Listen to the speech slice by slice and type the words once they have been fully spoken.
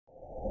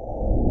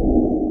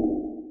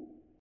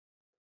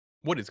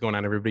What is going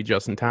on, everybody?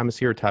 Justin Thomas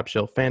here,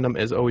 TopShelf Fandom.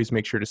 As always,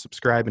 make sure to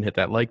subscribe and hit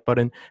that like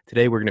button.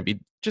 Today, we're going to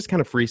be just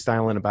kind of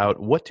freestyling about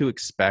what to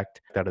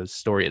expect out of the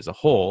story as a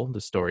whole.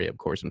 The story, of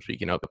course, I'm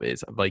speaking of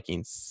is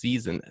Vikings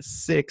Season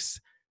 6,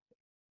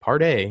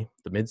 Part A,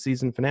 the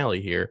mid-season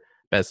finale here,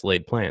 Best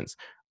Laid Plans.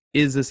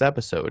 Is this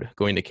episode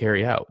going to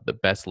carry out the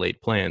best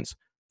laid plans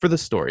for the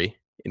story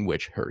in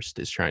which Hearst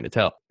is trying to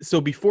tell? So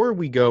before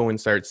we go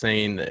and start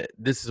saying that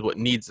this is what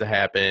needs to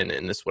happen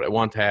and this is what I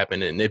want to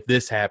happen, and if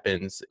this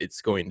happens,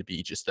 it's going to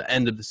be just the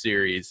end of the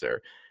series or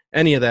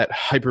any of that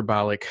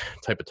hyperbolic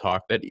type of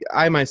talk that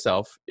I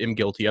myself am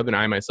guilty of, and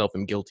I myself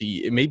am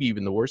guilty, maybe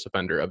even the worst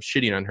offender, of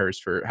shitting on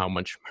Hearst for how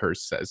much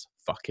Hearst says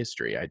fuck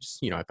history. I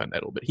just, I find that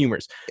a little bit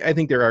humorous. I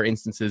think there are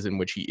instances in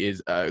which he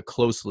is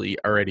closely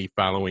already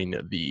following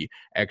the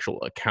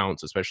actual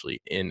accounts, especially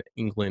in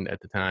England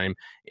at the time,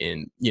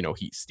 and,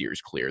 he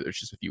steers clear. There's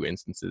just a few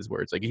instances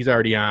where it's like he's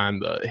already on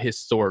the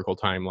historical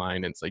timeline,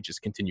 and it's like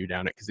just continue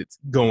down it because it's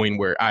going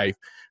where I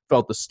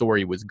felt the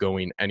story was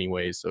going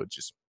anyway, so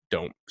just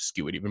don't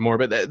skew it even more,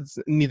 but that's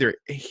neither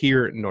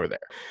here nor there.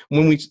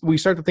 When we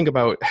start to think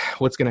about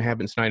what's going to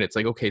happen tonight, it's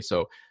like, okay,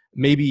 so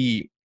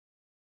maybe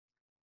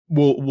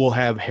we'll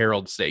have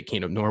Harold say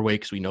King of Norway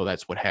because we know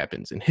that's what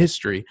happens in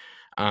history.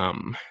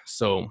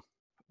 So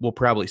we'll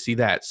probably see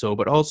that. So,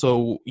 but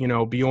also,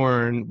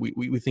 Bjorn,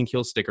 we think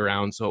he'll stick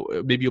around. So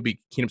maybe he'll be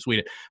King of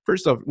Sweden.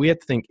 First off, we have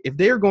to think if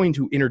they're going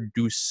to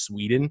introduce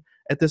Sweden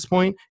at this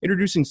point,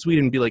 introducing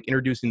Sweden would be like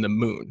introducing the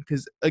moon.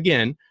 Because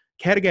again,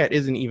 Kattegat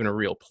isn't even a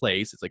real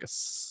place. It's like a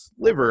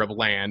sliver of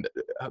land,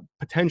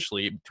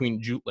 potentially between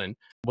Jutland.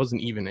 It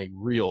wasn't even a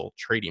real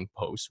trading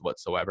post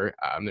whatsoever.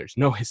 There's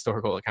no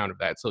historical account of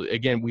that. So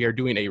again, we are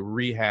doing a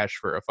rehash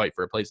for a fight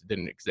for a place that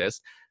didn't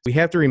exist. We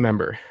have to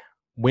remember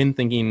when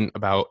thinking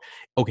about,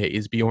 okay,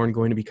 is Bjorn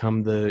going to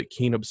become the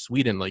king of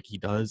Sweden like he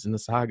does in the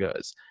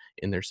sagas?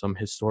 And there's some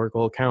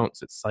historical accounts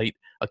that cite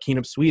a king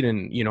of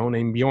Sweden,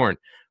 named Bjorn.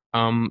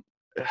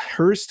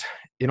 Hearst,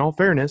 in all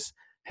fairness,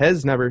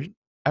 has never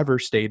ever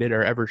stated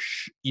or ever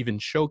even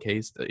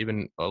showcased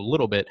even a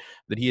little bit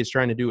that he is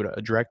trying to do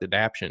a direct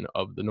adaptation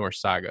of the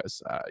Norse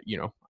sagas,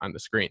 on the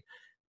screen.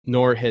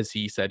 Nor has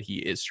he said he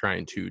is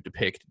trying to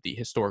depict the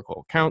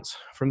historical accounts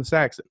from the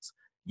Saxons.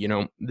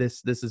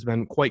 This has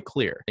been quite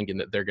clear, thinking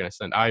that they're going to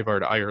send Ivar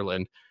to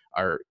Ireland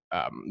or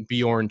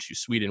Bjorn to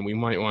Sweden. We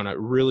might want to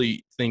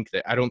really think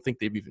that I don't think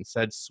they've even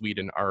said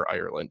Sweden or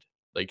Ireland.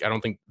 Like, I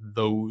don't think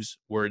those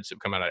words have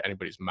come out of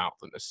anybody's mouth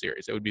in this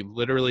series. It would be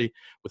literally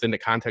within the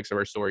context of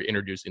our story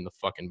introducing the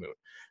fucking moon.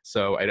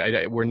 So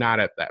we're not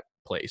at that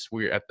place.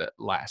 We're at the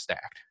last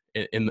act,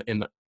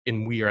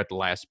 and we are at the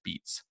last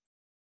beats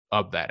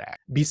of that act.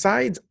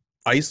 Besides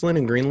Iceland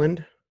and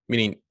Greenland,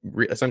 meaning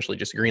essentially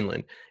just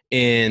Greenland,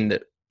 and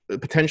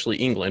potentially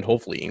England,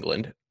 hopefully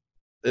England,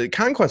 the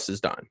conquest is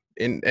done.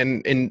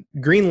 And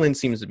Greenland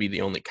seems to be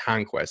the only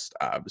conquest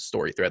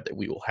story thread that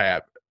we will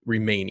have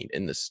remaining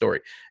in this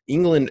story.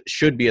 England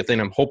should be a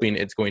thing. I'm hoping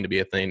it's going to be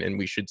a thing, and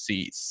we should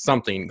see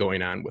something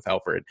going on with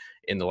Alfred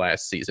in the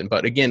last season.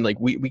 But again, like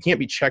we can't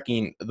be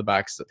checking the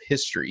box of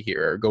history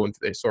here or going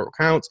through the historical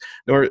accounts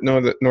nor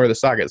the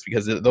sagas,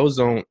 because those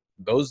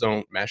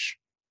don't mesh.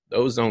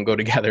 Those don't go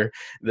together.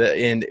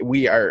 And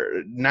we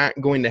are not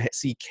going to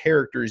see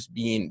characters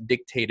being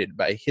dictated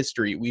by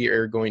history. We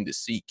are going to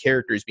see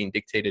characters being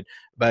dictated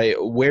by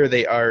where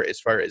they are as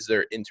far as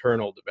their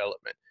internal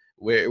development.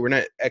 We're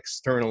not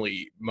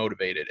externally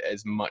motivated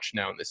as much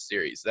now in this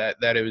series.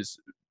 That is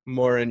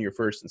more in your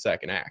first and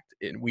second act.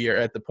 And we are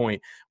at the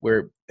point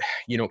where,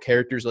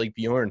 characters like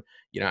Bjorn,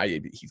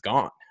 he's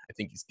gone. I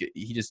think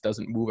he just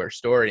doesn't move our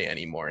story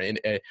anymore. And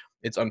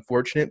it's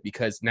unfortunate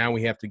because now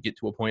we have to get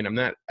to a point.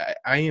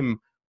 I am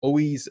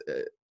always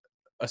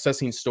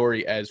assessing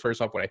story as, first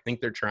off, what I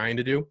think they're trying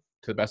to do,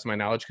 to the best of my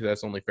knowledge, because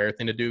that's the only fair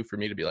thing to do for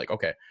me to be like,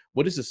 okay,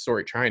 what is this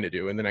story trying to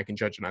do? And then I can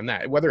judge it on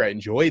that. Whether I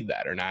enjoyed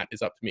that or not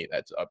is up to me.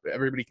 That's up.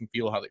 Everybody can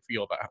feel how they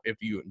feel about if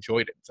you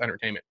enjoyed it. It's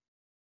entertainment.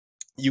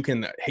 You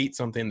can hate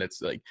something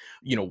that's like,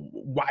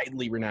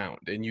 widely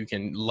renowned, and you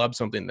can love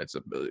something that's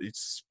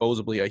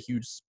supposedly a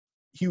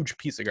huge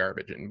piece of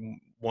garbage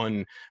and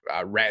won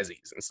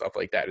Razzies and stuff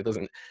like that.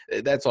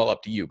 That's all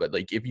up to you. But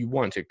like, if you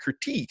want to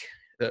critique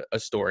a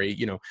story,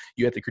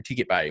 you have to critique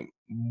it by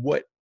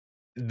what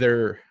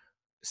they're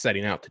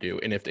setting out to do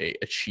and if they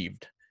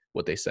achieved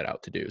what they set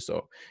out to do.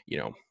 So,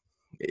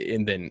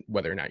 and then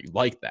whether or not you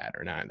like that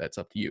or not, that's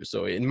up to you.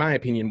 So in my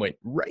opinion,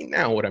 right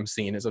now what I'm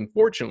seeing is,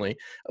 unfortunately,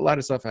 a lot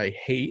of stuff I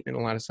hate and a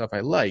lot of stuff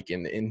I like.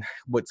 And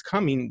what's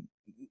coming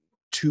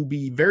to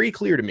be very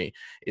clear to me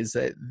is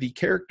that the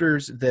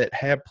characters that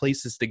have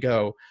places to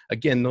go,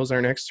 again, those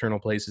aren't external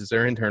places,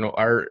 they're internal.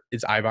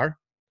 Is Ivar,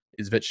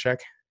 is Vitchek,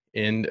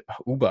 and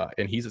Uba,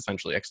 and he's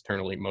essentially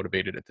externally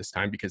motivated at this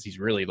time because he's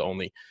really the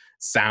only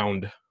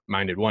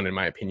sound-minded one, in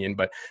my opinion.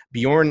 But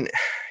Bjorn,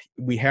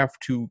 we have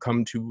to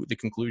come to the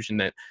conclusion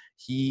that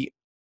he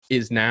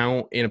is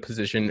now in a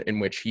position in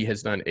which he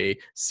has done a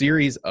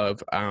series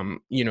of,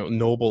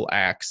 noble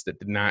acts that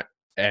did not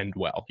end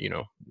well,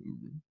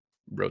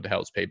 road to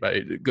hell is paved by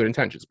good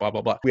intentions, blah,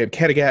 blah, blah. We have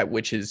Kattegat,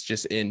 which is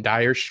just in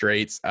dire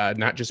straits,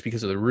 not just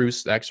because of the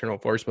ruse, the external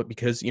force, but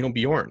because,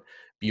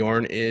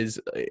 Bjorn is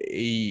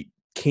a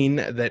king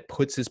that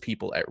puts his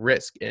people at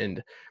risk.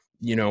 And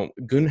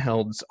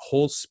Gunhild's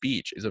whole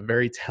speech is a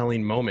very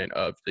telling moment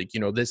of like,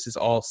 this is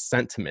all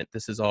sentiment.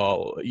 This is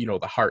all, the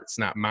hearts,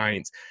 not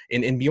minds.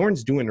 And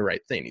Bjorn's doing the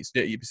right thing. He's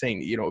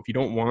saying, if you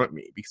don't want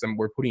me, because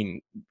we're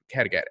putting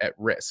Kattegat at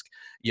risk,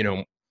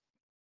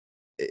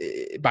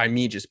 by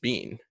me just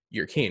being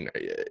your king.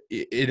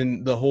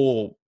 In the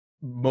whole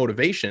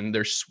motivation,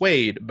 they're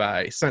swayed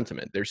by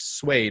sentiment. They're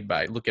swayed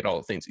by, look at all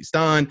the things he's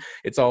done.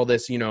 It's all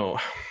this, some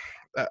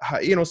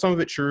of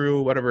it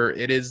true, whatever.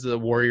 It is the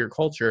warrior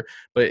culture,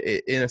 but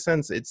in a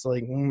sense, it's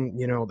like,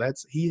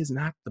 he is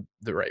not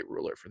the right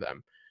ruler for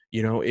them.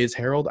 Is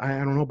Harold? I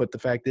don't know, but the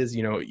fact is,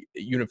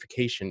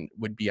 unification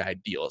would be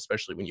ideal,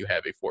 especially when you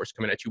have a force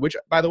coming at you, which,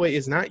 by the way,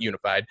 is not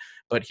unified.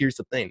 But here's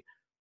the thing: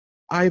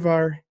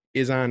 Ivar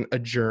is on a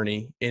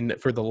journey, and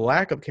for the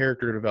lack of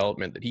character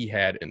development that he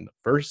had in the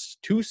first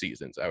 2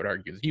 seasons, I would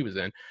argue that he was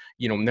in,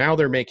 now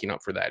they're making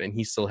up for that, and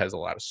he still has a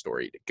lot of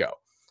story to go.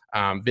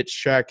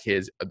 Vitchek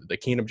is the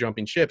king of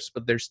jumping ships,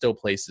 but there's still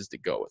places to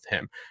go with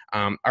him.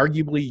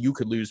 Arguably, you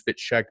could lose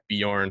Vitchek,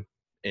 Bjorn,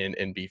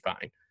 and be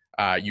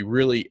fine. You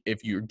really,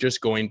 if you're just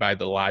going by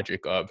the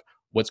logic of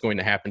what's going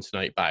to happen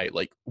tonight, by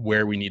like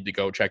where we need to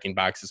go, checking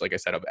boxes, like I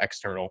said, of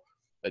external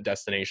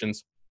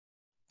destinations,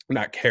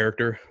 not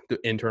character, the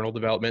internal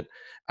development.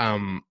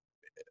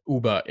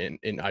 Uba and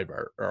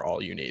Ivar are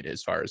all you need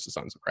as far as the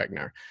Sons of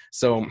Ragnar.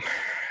 So,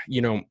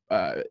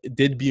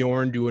 did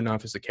Bjorn do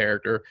enough as a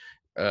character?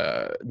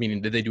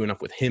 Meaning, did they do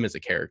enough with him as a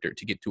character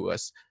to get to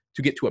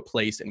a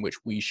place in which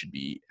we should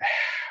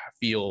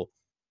feel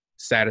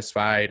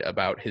satisfied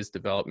about his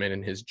development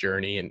and his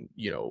journey, and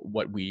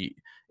what we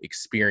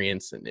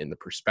experienced and the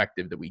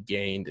perspective that we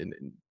gained and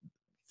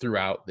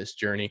throughout this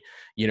journey?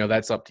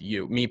 That's up to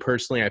you. Me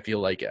personally, I feel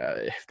like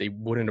if they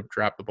wouldn't have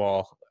dropped the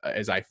ball,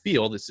 as I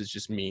feel, this is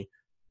just me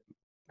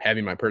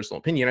having my personal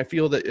opinion, I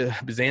feel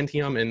that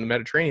Byzantium and the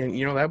Mediterranean,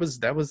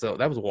 that was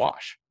a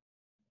wash.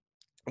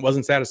 It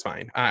wasn't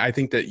satisfying. I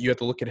think that you have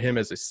to look at him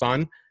as a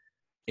son,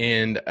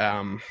 and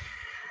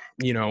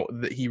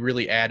he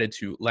really added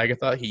to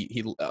Lagatha.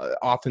 He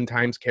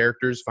oftentimes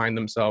characters find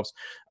themselves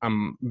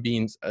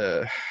being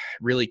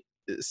really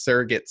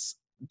surrogates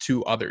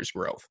to others'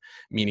 growth,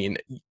 meaning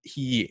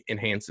he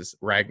enhances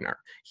Ragnar,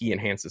 he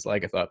enhances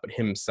Lagatha, but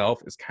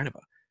himself is kind of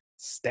a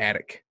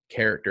static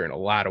character in a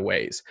lot of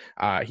ways.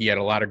 He had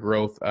a lot of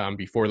growth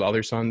before the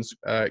other sons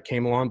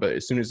came along, but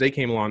as soon as they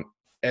came along,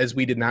 as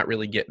we did not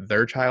really get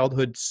their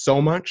childhood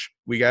so much,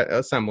 we got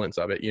a semblance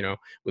of it,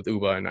 with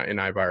Uba and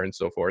Ivar and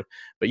so forth.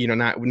 But,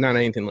 not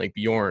anything like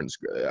Bjorn's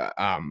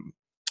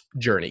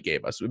journey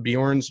gave us.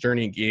 Bjorn's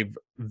journey gave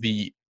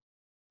the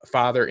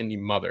father and the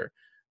mother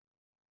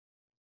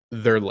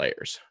their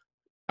layers.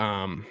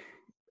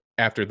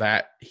 After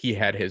that, he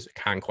had his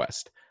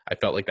conquest. I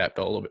felt like that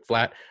fell a little bit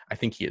flat. I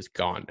think he is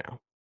gone now.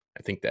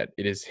 I think that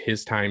it is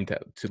his time to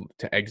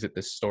exit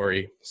this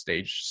story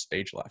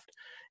stage left.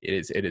 It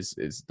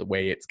is the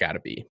way it's got to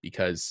be,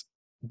 because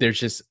there's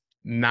just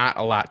not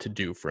a lot to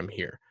do from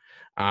here.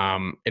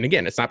 And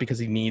again, it's not because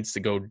he needs to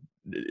go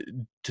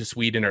to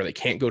Sweden, or they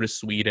can't go to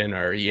Sweden,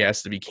 or he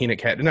has to be king of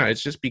cat. No,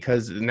 it's just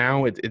because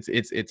now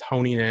it's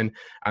honing in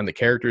on the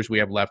characters we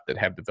have left that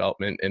have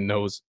development, and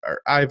those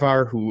are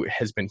Ivar, who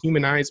has been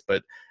humanized,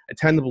 but I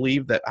tend to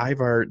believe that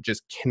Ivar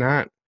just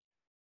cannot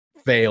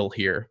fail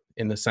here,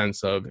 in the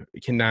sense of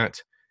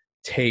cannot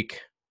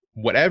take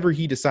whatever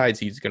he decides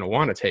he's going to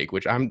want to take,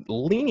 which I'm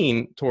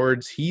leaning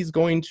towards he's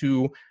going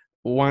to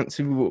want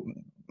to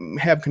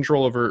have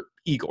control over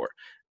Igor.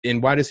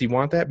 And why does he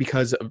want that?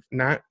 Because of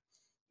not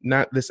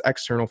this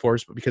external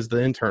force, but because of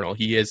the internal.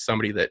 He is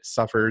somebody that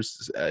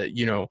suffers,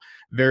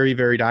 very,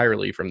 very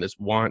direly from this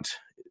want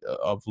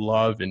of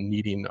love and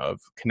needing of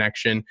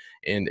connection.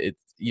 And it's,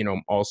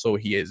 also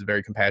he is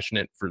very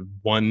compassionate for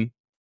one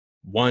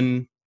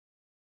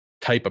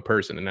type of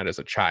person, and that is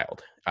a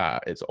child.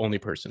 It's the only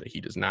person that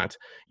he does not,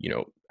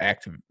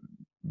 act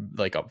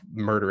like a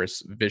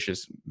murderous,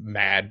 vicious,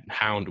 mad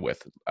hound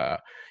with,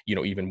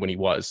 even when he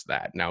was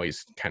that. Now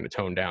he's kind of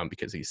toned down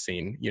because he's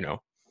seen,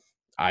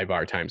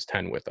 Ivar times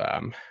 10 with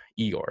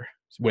Igor.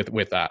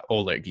 With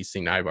Oleg, he's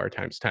seen Ivar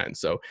times 10.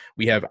 So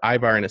we have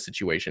Ivar in a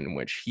situation in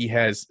which he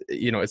has,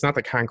 it's not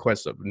the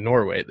conquest of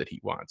Norway that he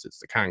wants. It's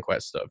the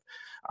conquest of,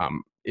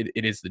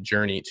 it is the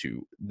journey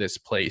to this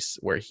place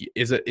where he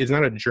is. It's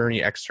not a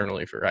journey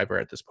externally for Ivar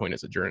at this point.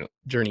 It's a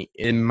journey.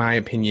 In my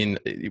opinion,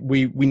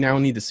 we now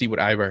need to see what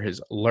Ivar has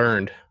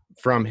learned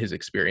from his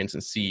experience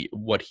and see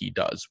what he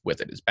does with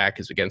it. His back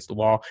is against the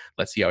wall.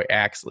 Let's see how he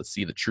acts. Let's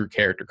see the true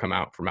character come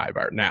out from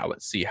Ivar. Now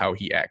let's see how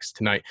he acts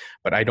tonight.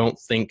 But I don't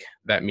think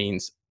that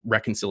means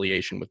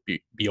reconciliation with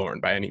Bjorn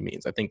by any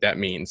means. I think that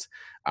means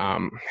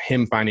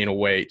him finding a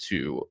way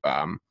to,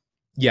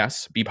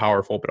 yes, be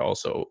powerful, but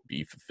also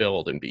be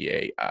fulfilled and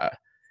be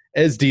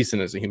as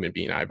decent as a human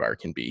being Ivar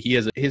can be.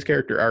 His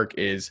character arc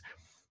is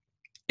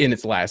in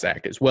its last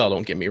act as well,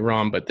 don't get me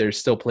wrong, but there's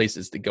still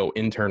places to go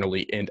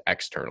internally and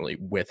externally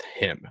with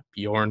him.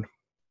 Bjorn,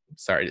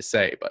 sorry to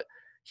say, but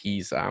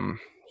he's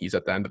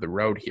at the end of the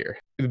road here.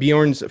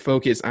 Bjorn's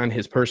focus on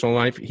his personal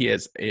life, he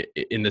has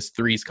in this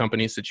Three's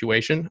Company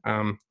situation.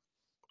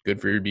 Good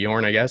for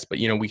Bjorn, I guess, but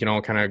we can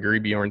all kind of agree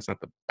Bjorn's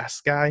not the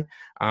best guy.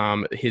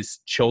 His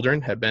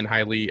children have been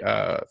highly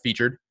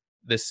featured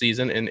this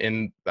season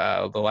in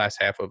the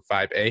last half of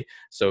 5A.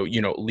 So,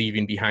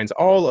 leaving behind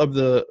all of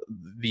the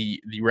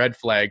red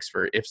flags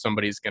for if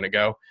somebody's going to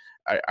go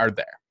are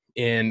there.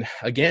 And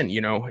again,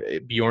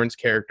 Bjorn's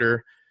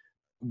character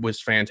was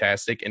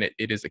fantastic, and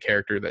it is a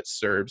character that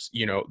serves,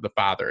 the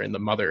father and the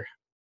mother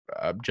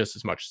just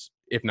as much,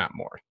 if not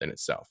more, than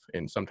itself.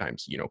 And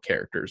sometimes,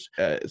 characters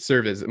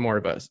serve as more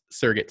of a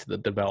surrogate to the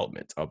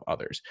development of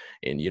others.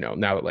 And,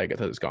 now that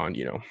Lagatha is gone,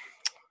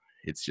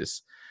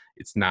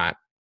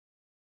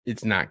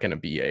 it's not going to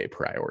be a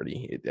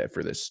priority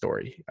for this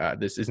story.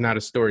 This is not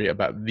a story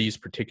about these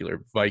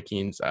particular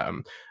Vikings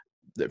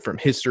from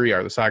history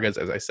or the sagas.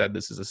 As I said,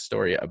 this is a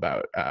story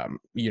about,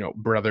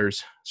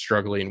 brothers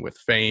struggling with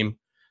fame,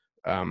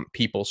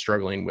 people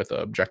struggling with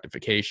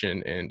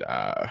objectification and,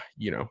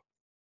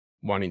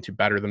 wanting to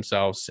better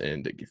themselves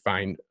and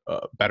find a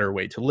better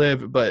way to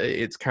live. But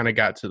it's kind of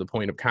got to the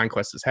point of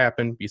conquest has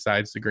happened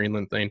besides the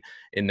Greenland thing.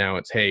 And now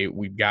it's, hey,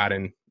 we've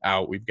gotten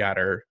out, we've got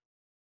our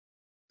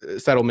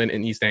settlement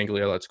in East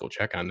Anglia, let's go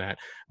check on that.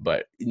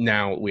 But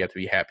now we have to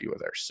be happy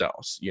with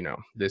ourselves.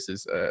 This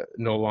is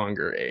no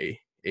longer a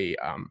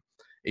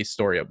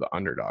story of the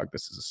underdog.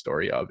 This is a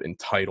story of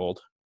entitled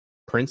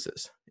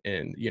princes.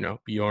 And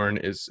Bjorn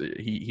is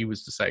he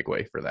was the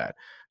segue for that.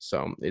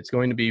 So it's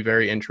going to be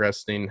very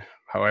interesting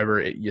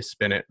however you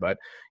spin it. But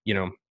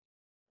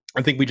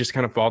I think we just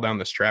kind of fall down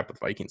this trap with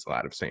Vikings a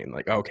lot of saying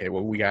like, okay,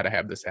 well, we got to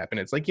have this happen.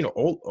 It's like,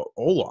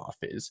 Olaf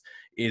is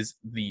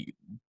the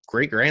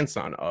great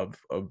grandson of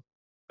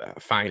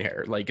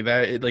Finehair. Like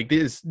that, like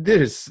this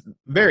is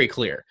very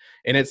clear.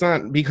 And it's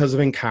not because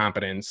of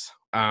incompetence.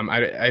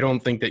 I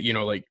don't think that,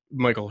 like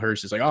Michael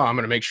Hirst is like, oh, I'm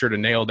going to make sure to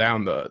nail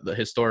down the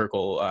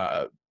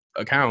historical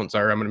accounts,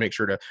 or I'm going to make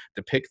sure to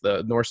depict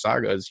the Norse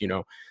sagas,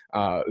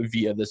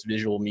 via this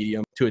visual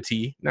medium to a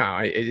T. No,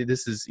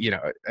 this is,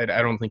 I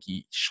don't think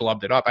he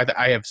schlubbed it up.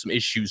 I have some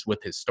issues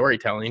with his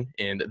storytelling,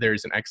 and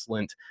there's an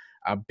excellent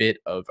bit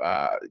of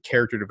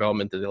character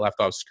development that they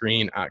left off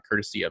screen,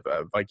 courtesy of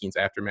Vikings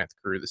Aftermath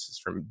crew. This is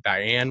from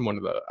Diane, one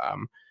of the, I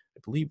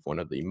believe one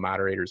of the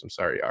moderators,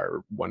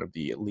 or one of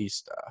the at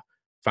least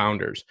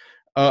founders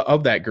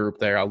of that group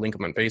there. I'll link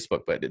them on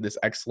Facebook, but this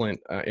excellent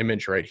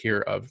image right here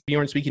of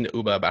Bjorn speaking to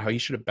Ubba about how he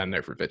should have been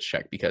there for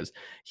Vitchek because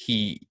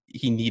he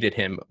needed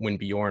him when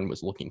Bjorn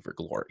was looking for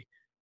glory.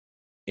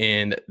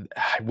 And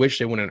I wish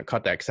they wouldn't have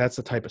cut that, because that's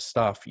the type of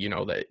stuff,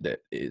 that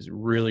is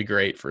really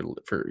great for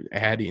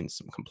adding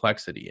some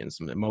complexity and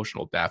some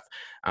emotional depth.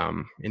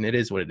 And it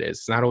is what it is.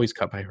 It's not always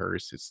cut by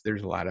hers.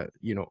 There's a lot of,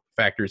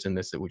 factors in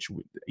this that which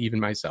even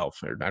myself,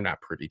 or I'm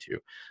not privy to.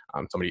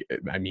 Somebody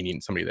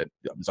that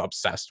is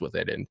obsessed with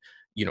it and,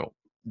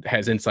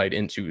 has insight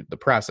into the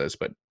process,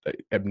 but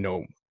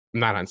I'm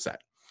not on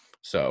set.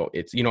 So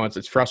it's,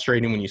 it's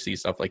frustrating when you see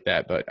stuff like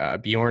that.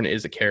 But Bjorn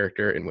is a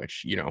character in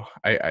which,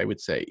 I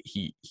would say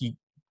he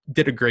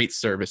did a great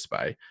service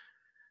by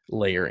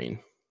layering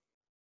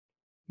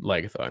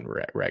Lagatha and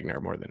Ragnar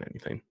more than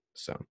anything.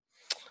 So,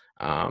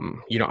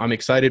 I'm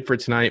excited for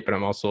tonight, but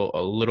I'm also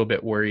a little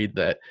bit worried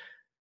that,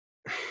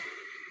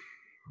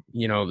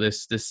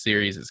 this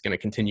series is going to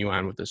continue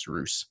on with this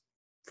ruse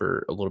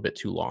for a little bit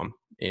too long.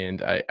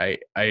 And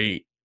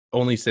I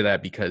only say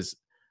that because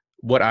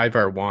what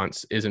Ivar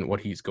wants isn't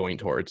what he's going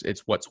towards.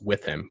 It's what's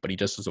with him, but he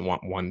just doesn't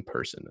want one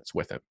person that's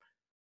with him.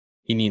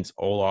 He needs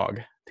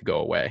Olag to go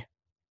away,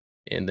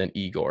 and then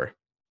Igor,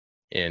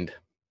 and,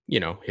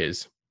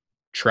 his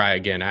try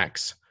again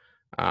ex,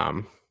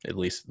 at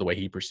least the way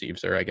he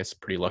perceives her. I guess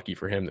pretty lucky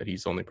for him that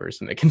he's the only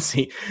person that can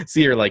see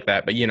her like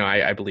that. But,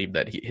 I believe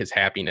that his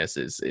happiness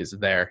is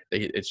there.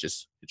 It's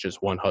just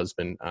one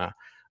husband,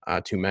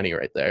 too many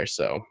right there.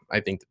 So I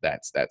think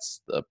that's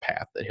the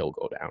path that he'll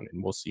go down,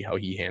 and we'll see how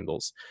he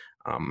handles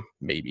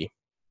maybe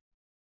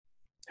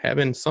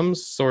having some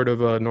sort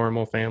of a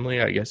normal family,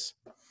 I guess.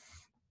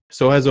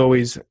 So as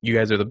always, you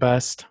guys are the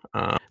best.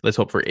 Let's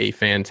hope for a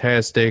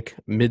fantastic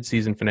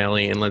mid-season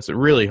finale, and let's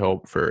really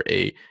hope for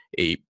a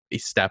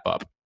step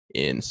up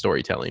in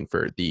storytelling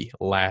for the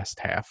last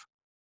half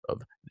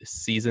of this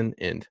season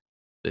and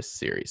this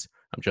series.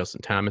 I'm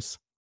Justin Thomas.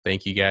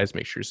 Thank you guys.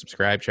 Make sure to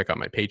subscribe. Check out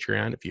my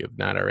Patreon if you have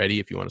not already.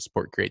 If you want to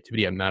support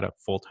creativity, I'm not a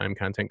full-time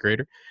content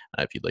creator.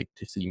 If you'd like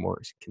to see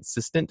more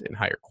consistent and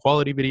higher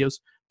quality videos,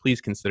 please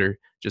consider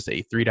just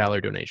a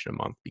 $3 donation a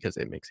month, because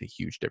it makes a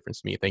huge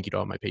difference to me. Thank you to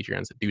all my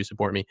Patreons that do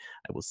support me.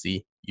 I will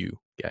see you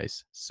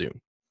guys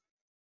soon.